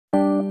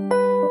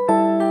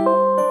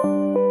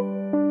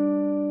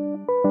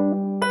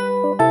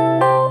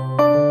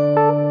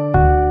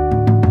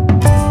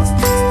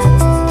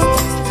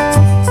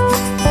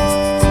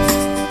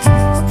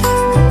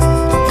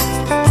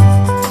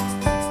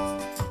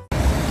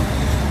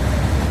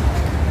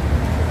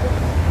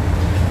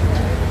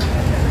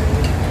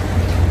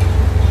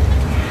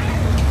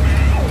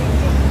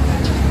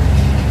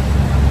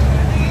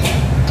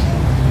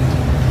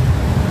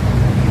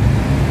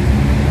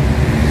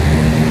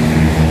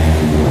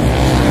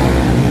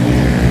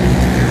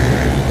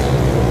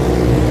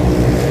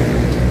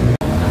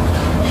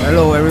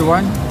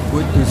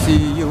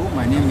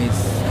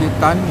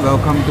Tan,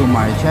 welcome to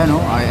my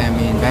channel. I am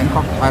in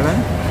Bangkok,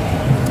 Thailand,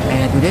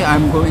 and today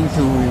I'm going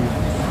to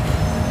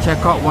check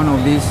out one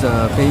of these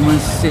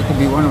said to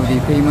be one of the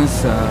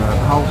famous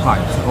Khao Pad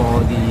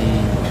or the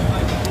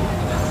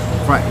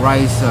fried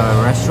rice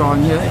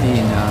restaurant here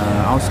in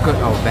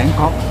outskirts of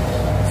Bangkok.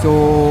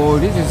 So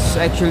this is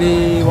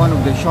actually one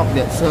of the shops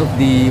that serve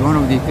one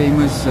of the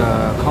famous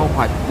Khao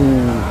Pad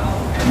Poo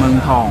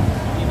Muangthong.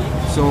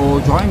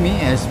 So join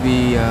me as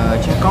we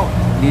check out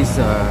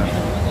this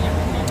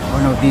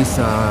one of these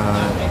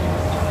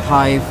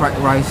Thai fried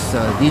rice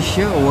dish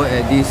here over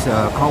at this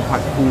Khao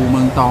Pad Poo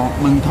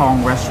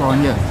Muangthong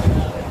restaurant here.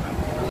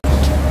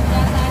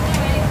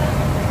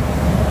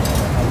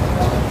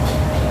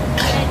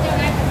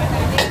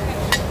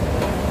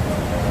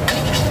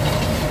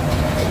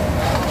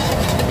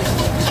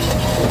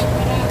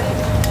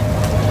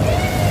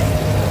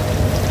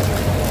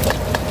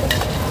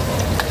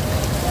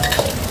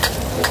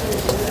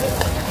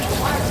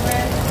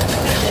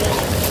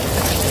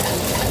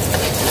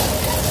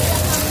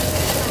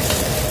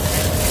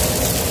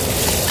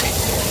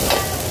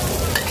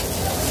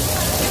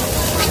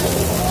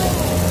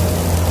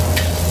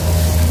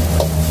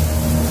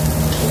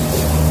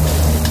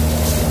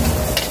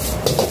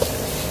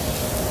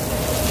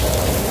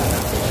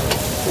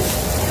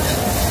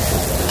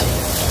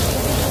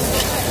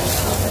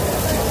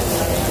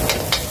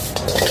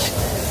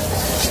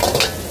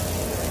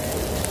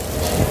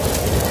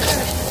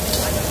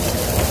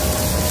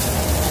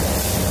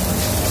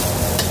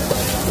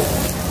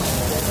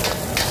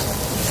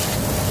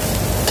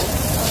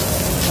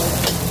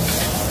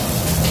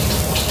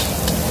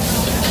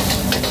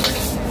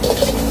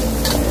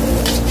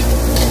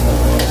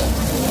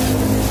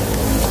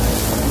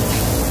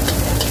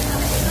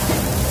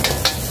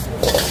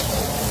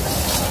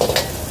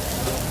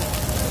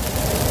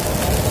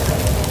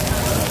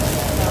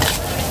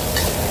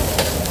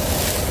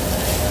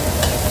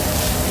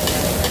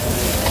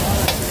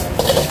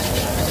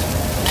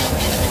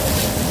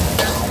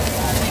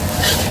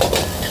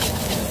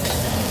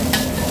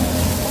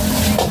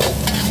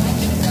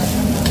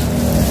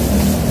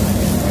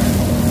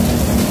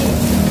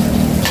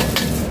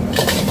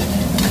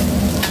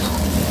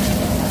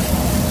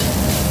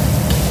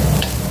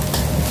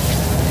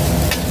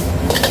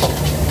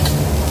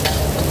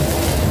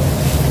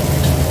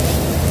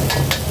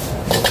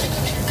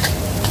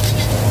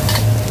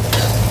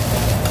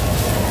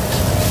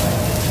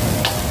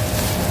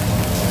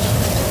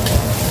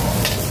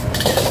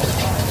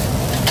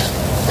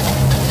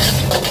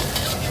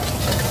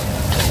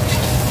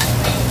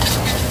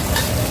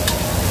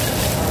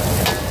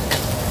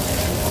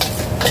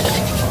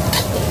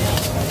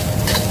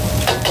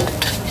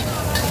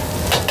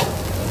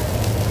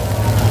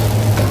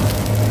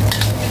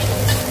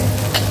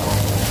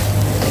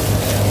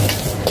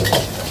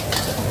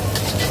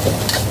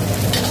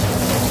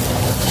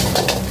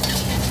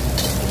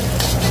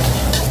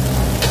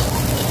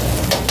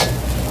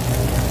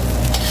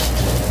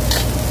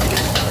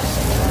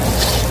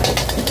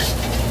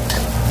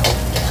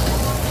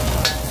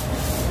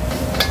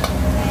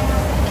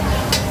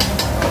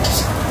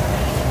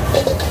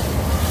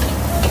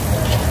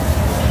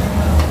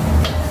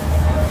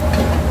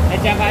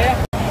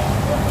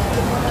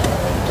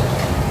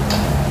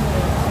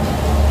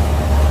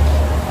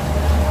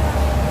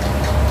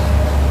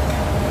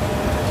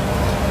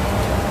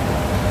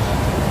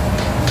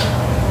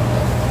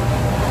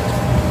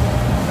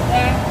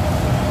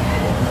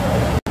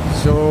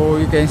 So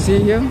you can see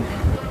here,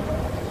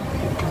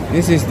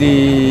 this is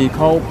the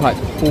Khao Pad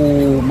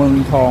Poo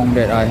Muangthong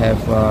that I have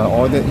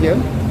ordered here.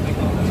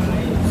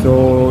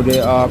 So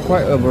there are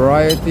quite a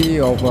variety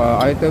of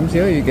items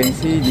here. You can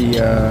see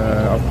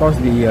of course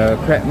the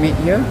crab meat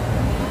here.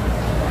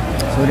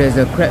 So there's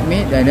the crab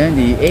meat and then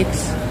the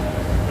eggs.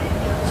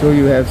 So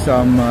you have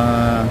some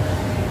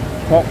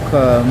pork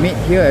meat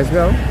here as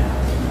well.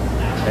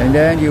 And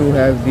then you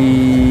have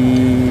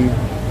the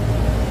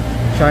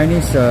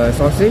Chinese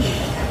sausage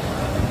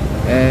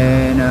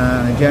and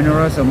a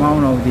generous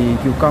amount of the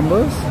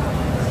cucumbers.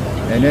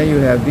 And then you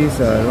have this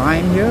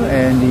lime here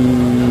and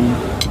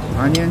the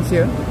onions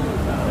here.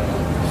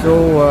 So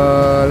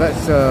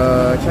let's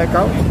check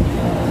out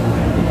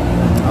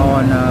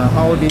on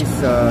how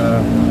this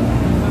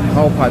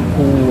Khao Pad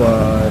Poo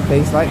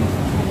tastes like.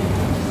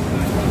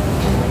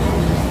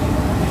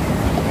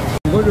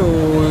 I'm going to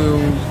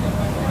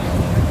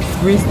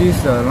squeeze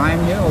this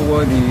lime here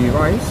over the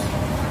rice.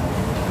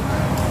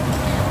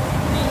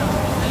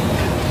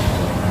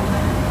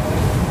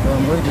 So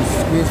I'm going to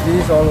squeeze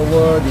this all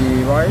over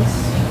the rice.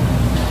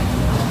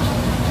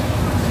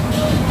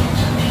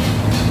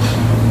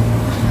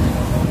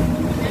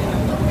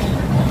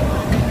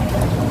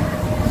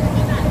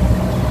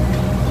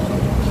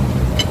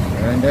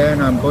 And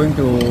then I'm going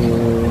to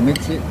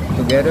mix it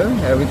together,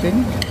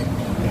 everything.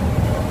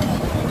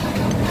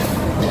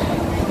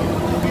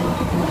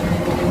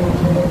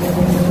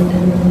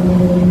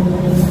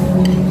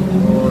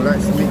 So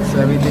let's mix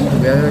everything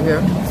together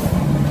here.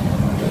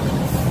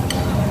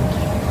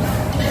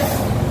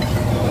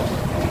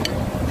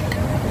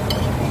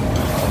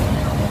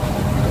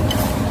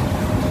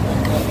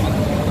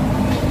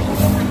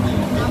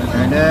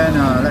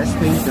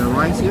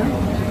 prawns here.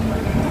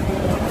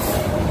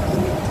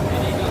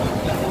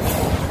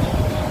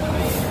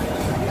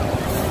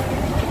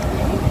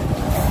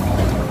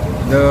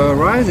 The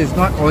rice is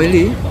not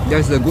oily.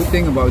 That's the good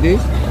thing about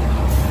this.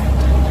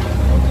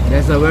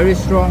 There's a very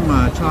strong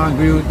char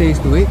grill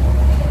taste to it.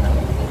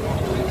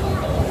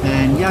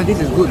 And yeah,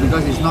 this is good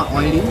because it's not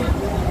oily.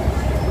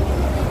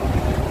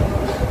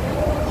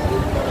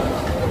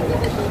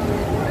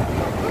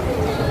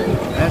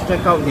 Let's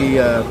check out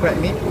the crab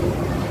meat.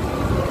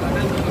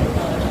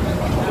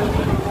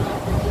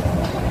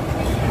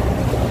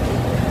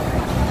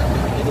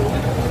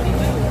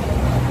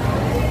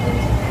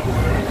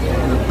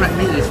 The crab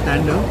meat is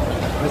tender.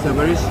 There's a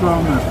very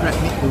strong crab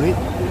meat to it.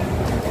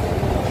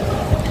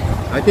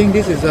 I think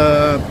this is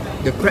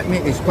the crab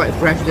meat is quite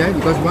fresh there,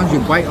 because once you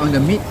bite on the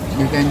meat,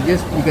 you can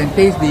taste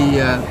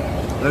the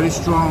very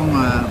strong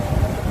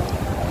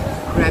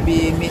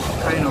crabby meat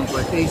kind of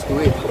taste to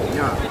it.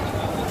 Yeah.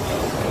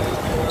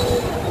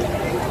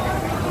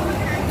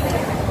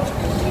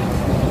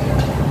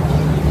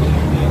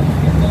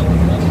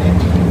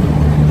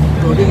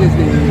 So this is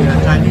the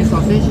Chinese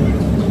sausage,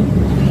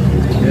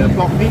 the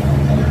pork meat.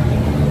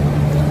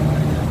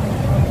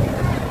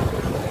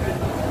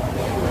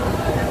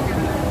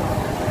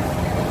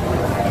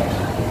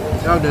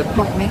 Now the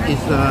pork meat is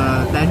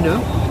tender.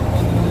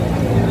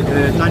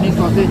 The Chinese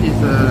sausage is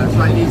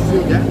slightly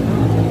sweet there,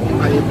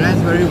 but it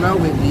blends very well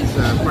with this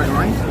fried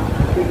rice.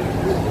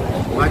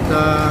 But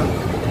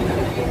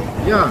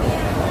yeah,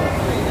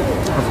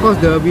 of course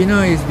the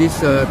winner is this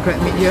crab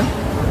meat here.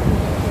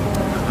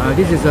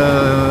 This is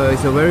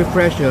a very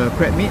fresh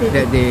crab meat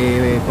that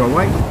they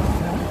provide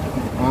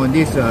on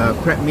this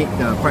crab meat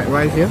fried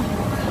rice here.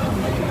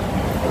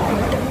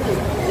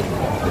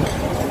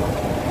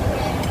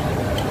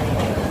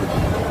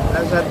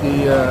 Let's have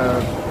the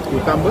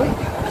cucumber.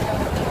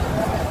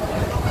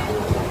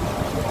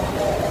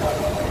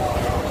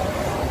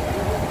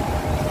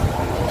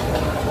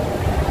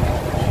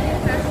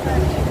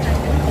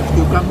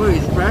 Cucumber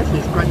is fresh,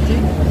 it's crunchy,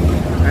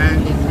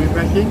 and it's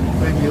refreshing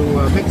when you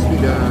mix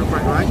with the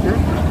fried rice there.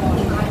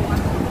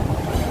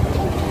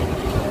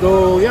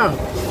 So yeah,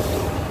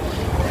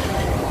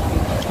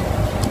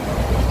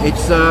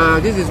 it's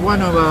this is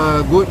one of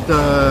a good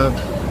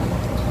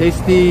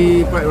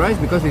tasty fried rice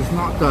because it's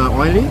not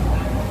oily.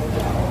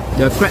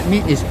 The crab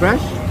meat is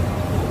fresh.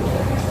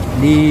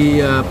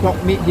 The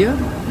pork meat here,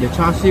 the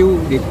char siu,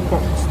 the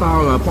pork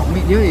style pork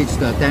meat here, is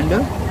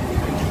tender.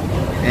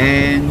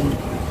 And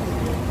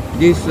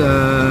this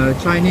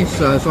Chinese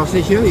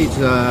sausage here, it's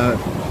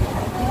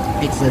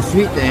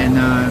sweet and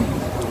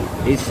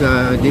it's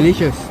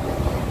delicious.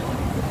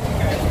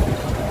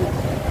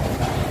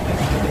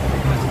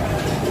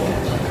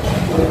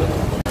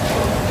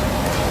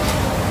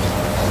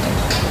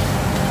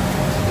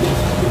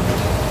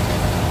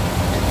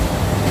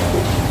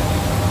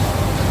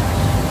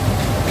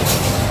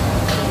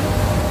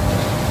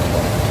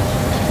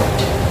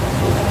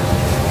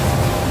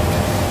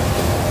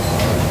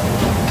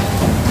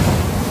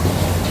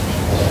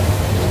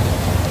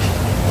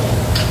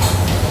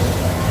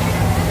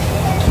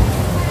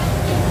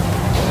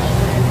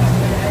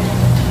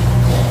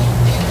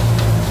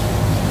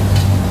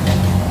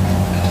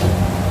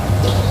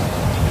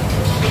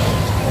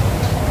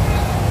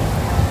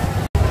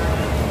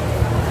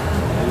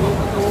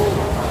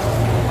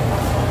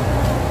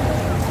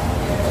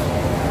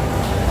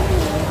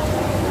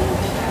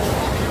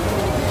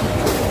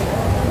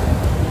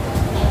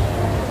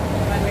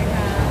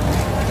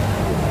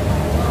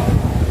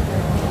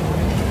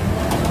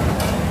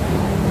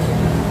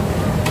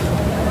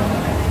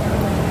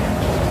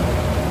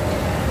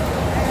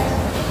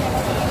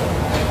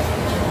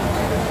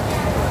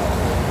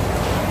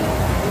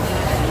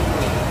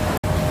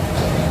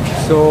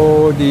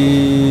 So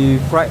the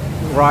fried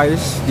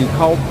rice, the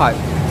Khao Pad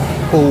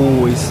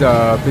Poo is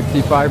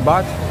 55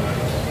 baht.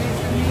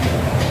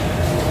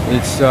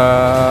 It's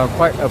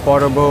quite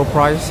affordable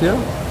price here.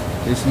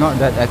 It's not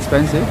that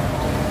expensive.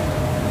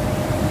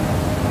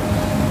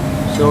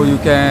 So you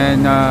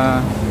can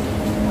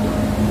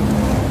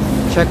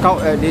check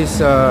out at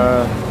this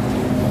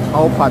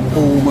Khao Pad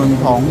Poo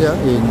Muangthong here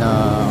in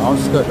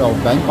outskirts of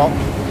Bangkok,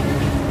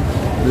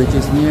 which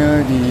is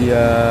near the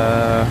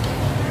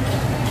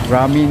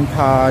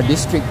Raminthra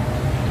district.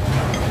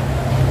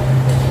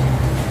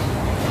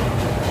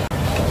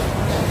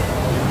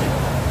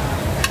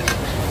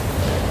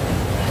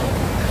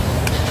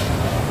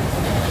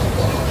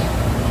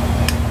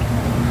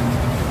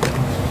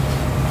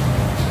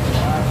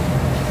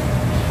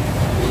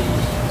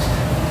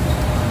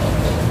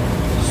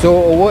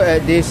 So over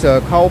at this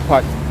Khao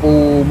Pad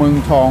Poo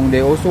Muangthong,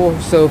 they also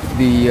serve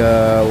the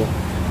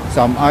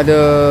some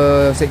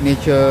other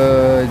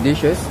signature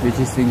dishes, which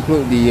is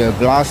include the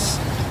glass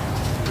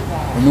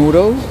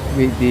noodle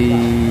with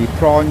the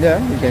prawn there,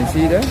 you can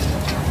see there.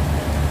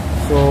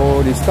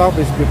 So the staff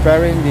is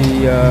preparing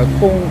the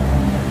kung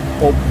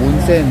op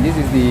bunsen. This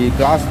is the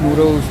glass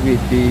noodles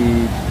with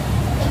the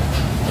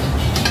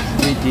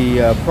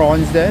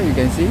prawns there, you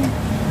can see.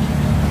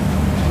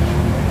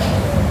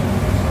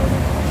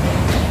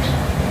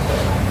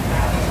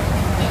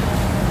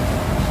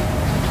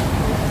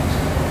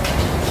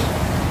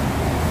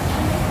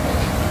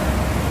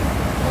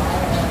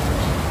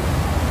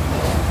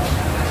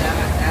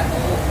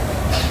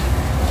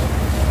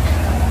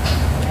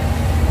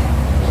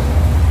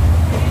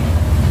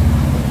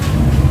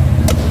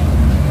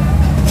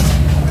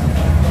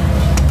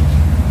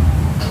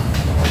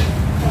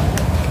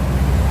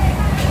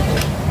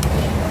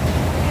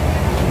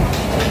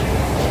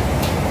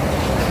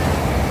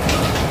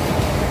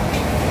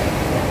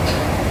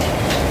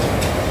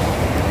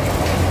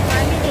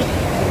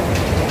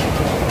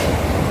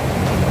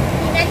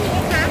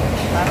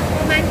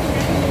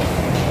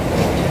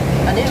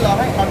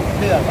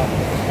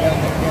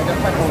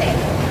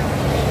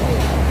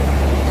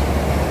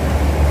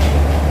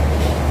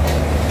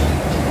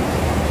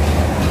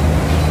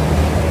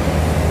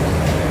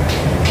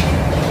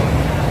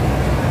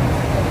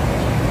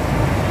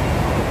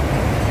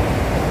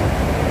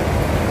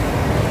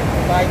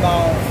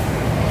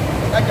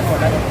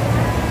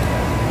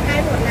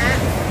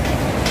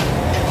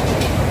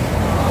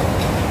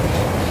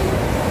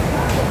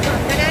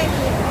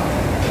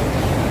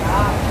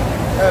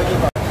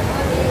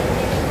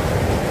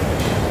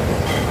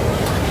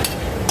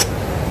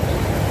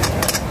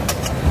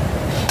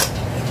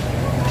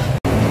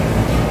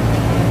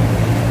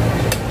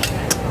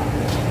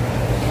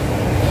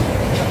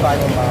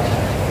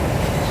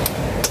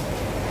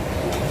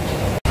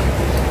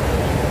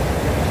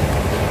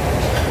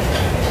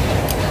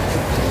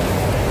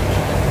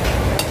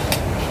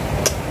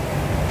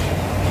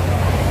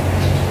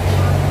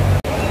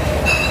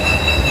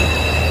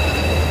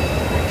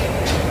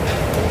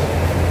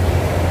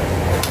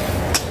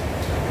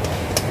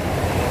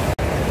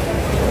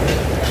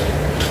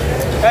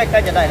 ใกล้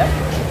จะได้แล้ว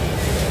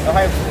เราใ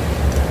ห้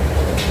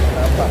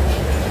น้ำก่อน